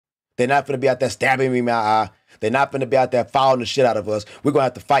They're not going to be out there stabbing me in my eye. They're not going to be out there fouling the shit out of us. We're going to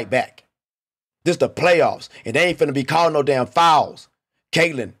have to fight back. This the playoffs, and they ain't finna be calling no damn fouls.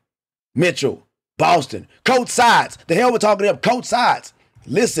 Caitlin, Mitchell, Boston, coach sides. The hell we're talking to them, coach sides.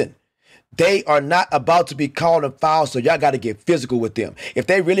 Listen, they are not about to be calling fouls, so y'all got to get physical with them. If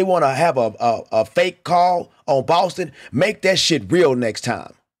they really want to have a fake call on Boston, make that shit real next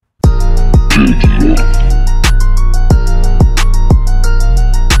time.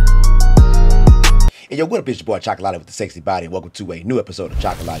 And yo, what up, it's your boy Chocolate with the sexy body, and welcome to a new episode of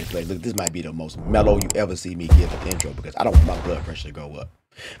Chocolate Play. Look, this might be the most mellow you ever see me give an intro because I don't want my blood pressure to go up.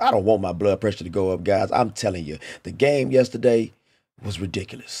 I don't want my blood pressure to go up, guys. I'm telling you, the game yesterday was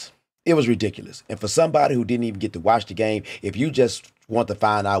ridiculous. It was ridiculous. And for somebody who didn't even get to watch the game, if you just want to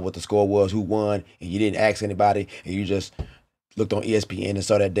find out what the score was, who won, and you didn't ask anybody, and you just looked on ESPN and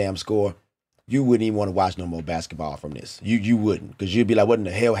saw that damn score, you wouldn't even want to watch no more basketball from this. You wouldn't, because you'd be like, what in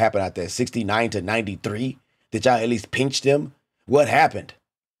the hell happened out there? 69-93? Did y'all at least pinch them? What happened?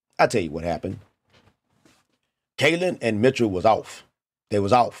 I'll tell you what happened. Caitlin and Mitchell was off. They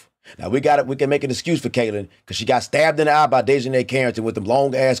was off. Now, we can make an excuse for Caitlin because she got stabbed in the eye by Carrington with them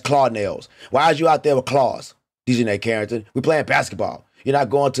long-ass claw nails. Why is you out there with claws, Carrington? We playing basketball. You're not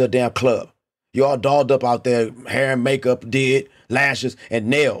going to a damn club. You all dolled up out there, hair and makeup did, lashes and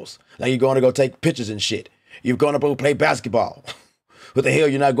nails. Like you're going to go take pictures and shit. You're going to go play basketball. What the hell,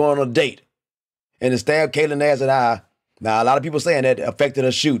 you're not going on a date? And to stab Caitlin ass in the eye. Now, a lot of people saying that affected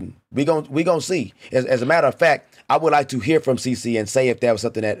her shooting. We gonna see. As a matter of fact, I would like to hear from CC and say if that was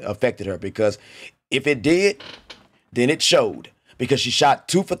something that affected her. Because if it did, then it showed. Because she shot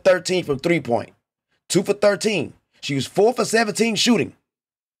 2 for 13 from 3-point. 2 for 13. She was 4 for 17 shooting.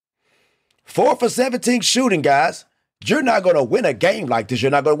 4 for 17 shooting, guys. You're not going to win a game like this.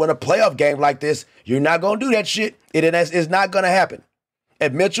 You're not going to win a playoff game like this. You're not going to do that shit. It's not going to happen.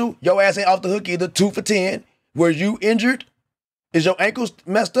 And Mitchell, your ass ain't off the hook either. 2 for 10. Were you injured? Is your ankles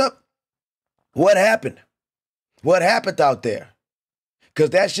messed up? What happened? What happened out there? Because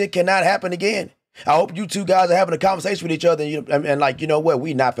that shit cannot happen again. I hope you two guys are having a conversation with each other and like, you know what?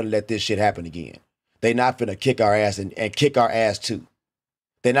 We not going to let this shit happen again. They not going to kick our ass and kick our ass too.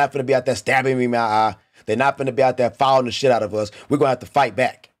 They're not going to be out there stabbing me in my eye. They're not going to be out there fouling the shit out of us. We're going to have to fight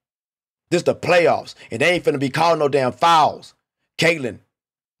back. This the playoffs, and they ain't going to be calling no damn fouls. Caitlin,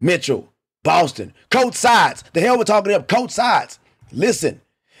 Mitchell, Boston, coach sides. The hell we're talking to them, coach sides. Listen,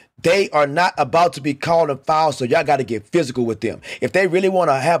 they are not about to be calling fouls, so y'all got to get physical with them. If they really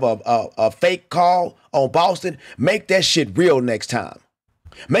want to have a fake call on Boston, make that shit real next time.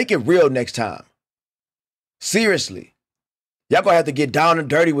 Make it real next time. Seriously. Y'all gonna have to get down and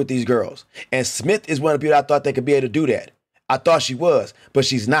dirty with these girls. And Smith is one of the people I thought they could be able to do that. I thought she was, but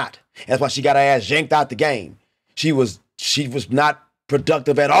she's not. That's why she got her ass yanked out the game. She was not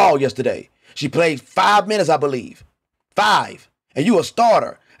productive at all yesterday. She played 5 minutes, I believe. 5. And you a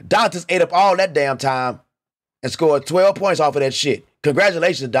starter. Dantas ate up all that damn time and scored 12 points off of that shit.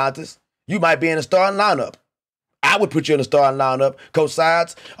 Congratulations, Dantas. You might be in the starting lineup. I would put you in the starting lineup. Coach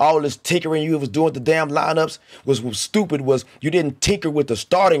Sides, all this tinkering you was doing with the damn lineups was stupid. Was you didn't tinker with the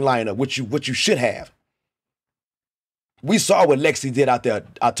starting lineup, which you should have. We saw what Lexi did out there.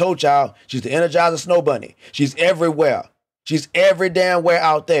 I told y'all, she's the Energizer Snow Bunny. She's everywhere. She's every damn where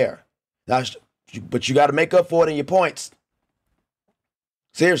out there. Now, but you got to make up for it in your points.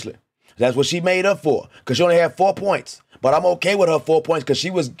 Seriously. That's what she made up for, because she only had 4 points. But I'm okay with her 4 points because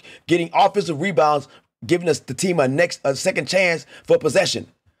she was getting offensive rebounds, giving us the team a second chance for possession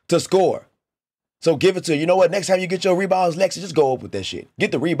to score. So give it to her. You know what? Next time you get your rebounds, Lexi, just go up with that shit.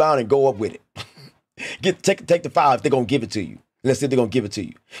 Get the rebound and go up with it. Take the foul if they're going to give it to you. Let's see if they're going to give it to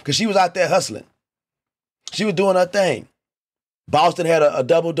you. Because she was out there hustling. She was doing her thing. Boston had a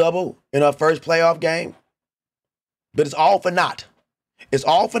double-double in her first playoff game. But it's all for naught. It's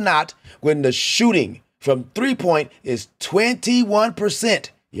all for naught when the shooting from 3-point is 21%.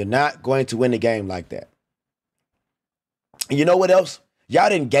 You're not going to win the game like that. And you know what else? Y'all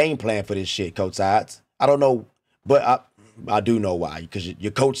didn't game plan for this shit, Coach Sides. I don't know, but I do know why. Because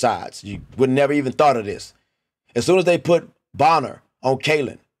you're Coach Sides. You would never even thought of this. As soon as they put Bonner on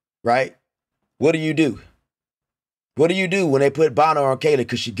Caitlin, right? What do? What do you do when they put Bonner on Caitlin?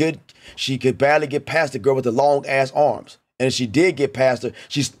 Because she could barely get past the girl with the long ass arms. And if she did get past her,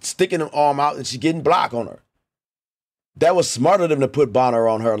 she's sticking her arm out and she's getting blocked on her. That was smart of them to put Bonner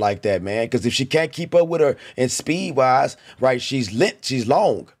on her like that, man. Because if she can't keep up with her in speed-wise, right, she's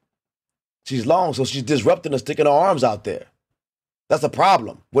long. She's long, so she's disrupting her, sticking her arms out there. That's a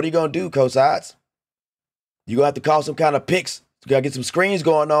problem. What are you going to do, Coach Sides? You're going to have to call some kind of picks. You got to get some screens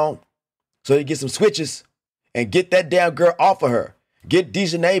going on so you get some switches and get that damn girl off of her. Get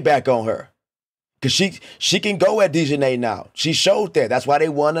Dejanay back on her. Because she can go at Dejanay now. She showed that. That's why they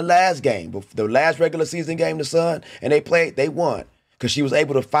won the last game. The last regular season game, the Sun, and they won. Because she was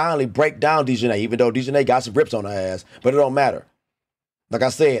able to finally break down Dejanay, even though Dejanay got some rips on her ass. But it don't matter. Like I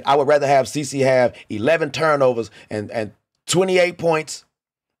said, I would rather have CeCe have 11 turnovers and 28 points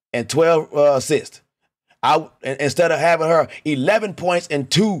and 12 assists. Instead of having her 11 points and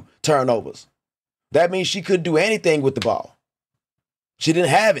 2 turnovers. That means she couldn't do anything with the ball. She didn't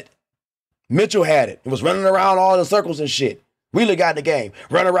have it. Mitchell had it. It was running around all in circles and shit. Wheeler got in the game,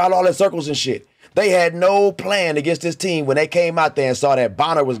 running around all in circles and shit. They had no plan against this team when they came out there and saw that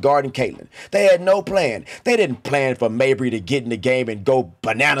Bonner was guarding Caitlin. They had no plan. They didn't plan for Mabry to get in the game and go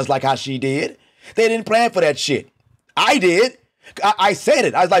bananas like how she did. They didn't plan for that shit. I did. I said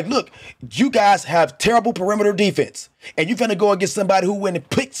it. I was like, look, you guys have terrible perimeter defense. And you're finna go against somebody who went and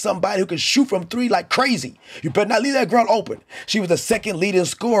picked somebody who can shoot from 3 like crazy. You better not leave that girl open. She was the second leading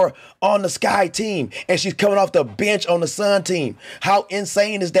scorer on the Sky team. And she's coming off the bench on the Sun team. How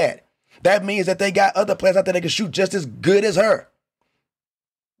insane is that? That means that they got other players out there that can shoot just as good as her.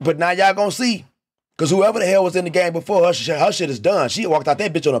 But now y'all gonna see. Because whoever the hell was in the game before her shit is done. She walked out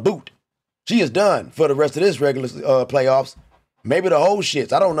that bitch on a boot. She is done for the rest of this regular playoffs. Maybe the whole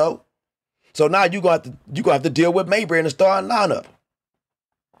shits. I don't know. So now you're gonna have to deal with Mabry in the starting lineup.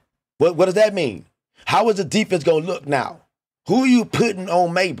 What does that mean? How is the defense gonna look now? Who are you putting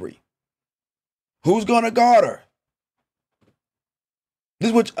on Mabry? Who's gonna guard her?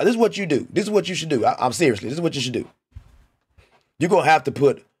 This is what you do. This is what you should do. I'm seriously. This is what you should do. You're gonna have to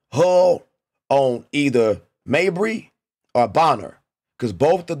put Hull on either Mabry or Bonner, because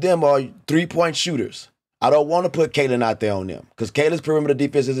both of them are 3-point shooters. I don't want to put Caitlin out there on them because Caitlin's perimeter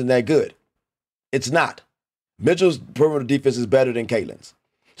defense isn't that good. It's not. Mitchell's perimeter defense is better than Caitlin's.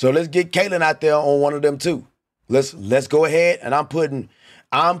 So let's get Caitlin out there on one of them too. Let's go ahead, and I'm putting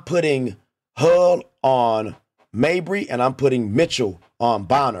Hull on Mabry and I'm putting Mitchell on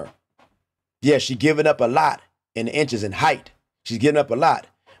Bonner. Yeah, she's giving up a lot in inches and height. She's giving up a lot,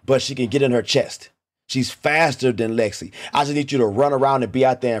 but she can get in her chest. She's faster than Lexi. I just need you to run around and be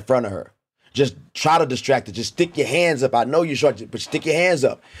out there in front of her. Just try to distract her. Just stick your hands up. I know you're short, but stick your hands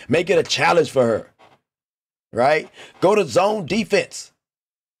up. Make it a challenge for her, right? Go to zone defense.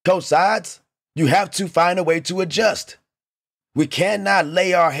 Coach Sides, you have to find a way to adjust. We cannot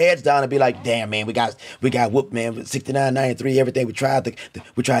lay our heads down and be like, damn, man, we got whooped, man, 69-93, everything. We tried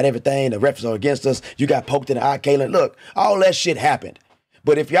everything. The refs are against us. You got poked in the eye, Kaylin. Look, all that shit happened.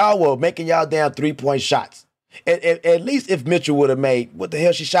 But if y'all were making y'all damn 3-point shots, at least if Mitchell would have made, what the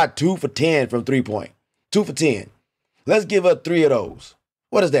hell, she shot 2 for 10 from 3-point. 2 for 10. Let's give her 3 of those.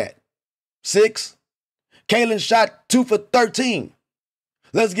 What is that? 6? Kaylin shot 2 for 13.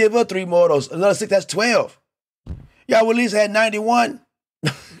 Let's give her 3 more of those. Another 6, that's 12. Y'all would at least had 91.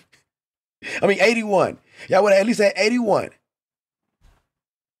 81. Y'all would have at least had 81.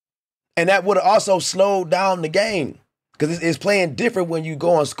 And that would have also slowed down the game. Because it's playing different when you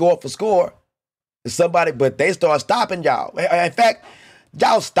go on score for score. But they start stopping y'all. In fact,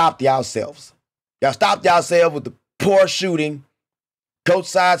 y'all stopped yourselves. Y'all stopped yourselves with the poor shooting. Coach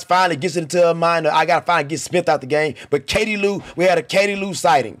Sides finally gets into her mind. I got to finally get Smith out the game. But Katie Lou, we had a Katie Lou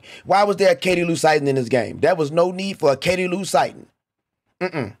sighting. Why was there a Katie Lou sighting in this game? There was no need for a Katie Lou sighting.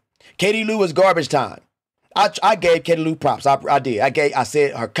 Katie Lou was garbage time. I gave Katie Lou props. I did. I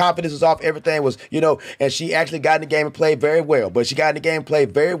said her confidence was off. Everything was, and she actually got in the game and played very well. But she got in the game and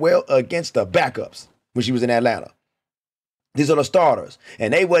played very well against the backups when she was in Atlanta. These are the starters,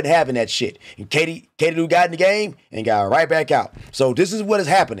 and they wasn't having that shit. And Katie Lou got in the game and got right back out. So this is what is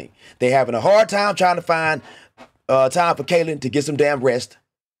happening. They having a hard time trying to find time for Caitlin to get some damn rest.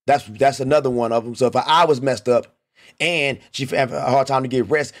 That's another one of them. So if her eye was messed up and she having a hard time to get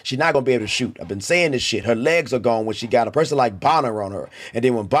rest, she's not gonna be able to shoot. I've been saying this shit. Her legs are gone when she got a person like Bonner on her, and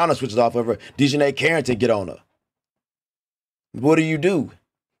then when Bonner switches off of her, Dejanay Carrington get on her. What do?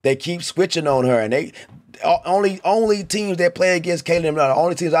 They keep switching on her, and they only teams that play against Caitlin, the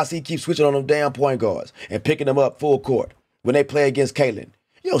only teams I see keep switching on them damn point guards and picking them up full court when they play against Caitlin.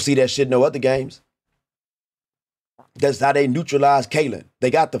 You don't see that shit in no other games. That's how they neutralize Caitlin. They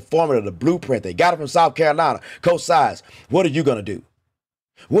got the formula, the blueprint. They got it from South Carolina. Coach Sides, what are you going to do?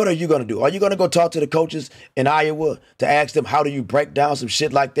 What are you going to do? Are you going to go talk to the coaches in Iowa to ask them how do you break down some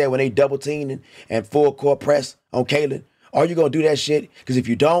shit like that when they double teaming and full court press on Caitlin? Are you going to do that shit? Because if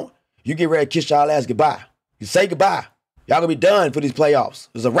you don't, you get ready to kiss y'all ass goodbye. You say goodbye. Y'all going to be done for these playoffs.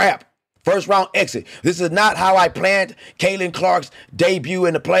 It's a wrap. First round exit. This is not how I planned Caitlin Clark's debut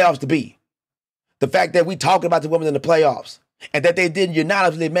in the playoffs to be. The fact that we talking about the women in the playoffs and that they didn't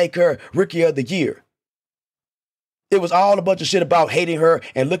unanimously make her Rookie of the Year. It was all a bunch of shit about hating her,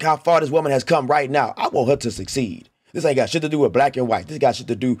 and look how far this woman has come right now. I want her to succeed. This ain't got shit to do with black and white. This got shit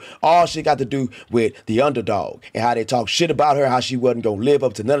to do, all shit got to do with the underdog and how they talk shit about her, how she wasn't going to live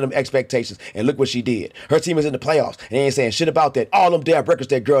up to none of them expectations. And look what she did. Her team is in the playoffs, and they ain't saying shit about that. All them damn records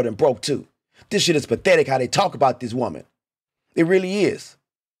that girl done broke too. This shit is pathetic how they talk about this woman. It really is.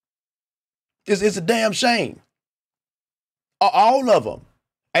 It's a damn shame. All of them.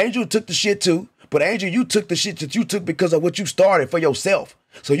 Angel took the shit too, but Angel, you took the shit that you took because of what you started for yourself.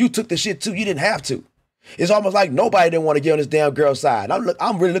 So you took the shit too. You didn't have to. It's almost like nobody didn't want to get on this damn girl's side.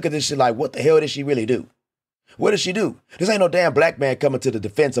 I'm really looking at this shit like, what the hell did she really do? What did she do? This ain't no damn black man coming to the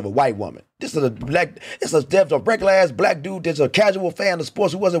defense of a white woman. This is a regular ass black dude that's a casual fan of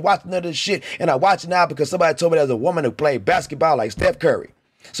sports who wasn't watching none of this shit. And I watch it now because somebody told me there's a woman who played basketball like Steph Curry.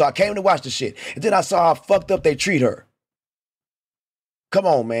 So I came to watch the shit. And then I saw how fucked up they treat her. Come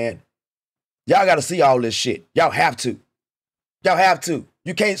on, man. Y'all got to see all this shit. Y'all have to. Y'all have to.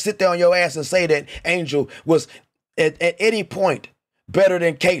 You can't sit there on your ass and say that Angel was at any point better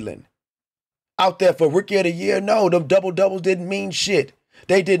than Caitlyn. Out there for Rookie of the Year, no, them double-doubles didn't mean shit.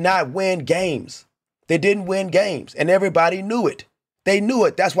 They did not win games. They didn't win games, and everybody knew it. They knew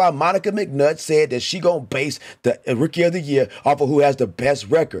it. That's why Monica McNutt said that she gonna base the Rookie of the Year off of who has the best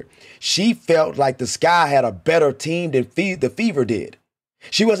record. She felt like the Sky had a better team than the Fever did.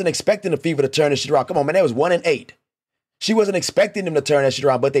 She wasn't expecting the Fever to turn this shit around. Come on, man, that was 1-8. She wasn't expecting them to turn that shit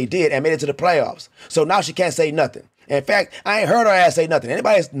around, but they did and made it to the playoffs. So now she can't say nothing. In fact, I ain't heard her ass say nothing.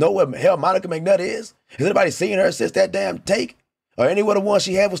 Anybody know what the hell Monica McNutt is? Has anybody seen her since that damn take? Or any of the ones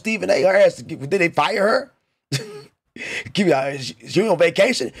she had with Stephen A? Her ass, did they fire her? She on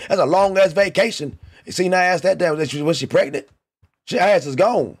vacation? That's a long ass vacation. You seen her ass that damn, was she pregnant? Her ass is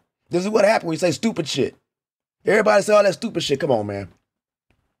gone. This is what happened when you say stupid shit. Everybody say all that stupid shit. Come on, man.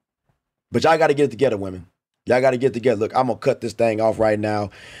 But y'all got to get it together, women. Y'all got to get together. Look, I'm going to cut this thing off right now.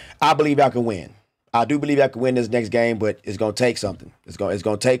 I believe y'all can win. I do believe y'all can win this next game, but it's going to take something. It's going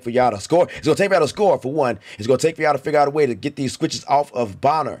to take for y'all to score. It's going to take for y'all to score, for one. It's going to take for y'all to figure out a way to get these switches off of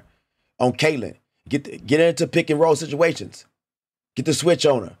Bonner on Caitlyn. Get into pick and roll situations. Get the switch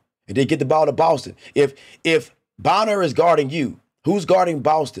on her. And then get the ball to Boston. If Bonner is guarding you, who's guarding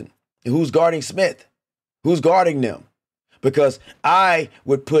Boston? And who's guarding Smith? Who's guarding them? Because I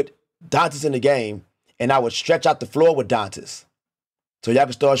would put Dantas in the game, and I would stretch out the floor with Dantas. So y'all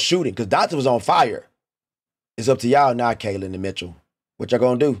can start shooting. Because Dantas was on fire. It's up to y'all now, Caitlyn and Mitchell. What y'all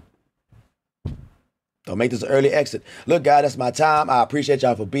going to do? Don't make this an early exit. Look, guys, that's my time. I appreciate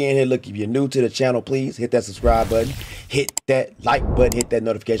y'all for being here. Look, if you're new to the channel, please hit that subscribe button. Hit that like button. Hit that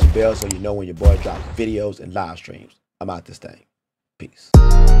notification bell so you know when your boy drops videos and live streams. I'm out this thing. Peace.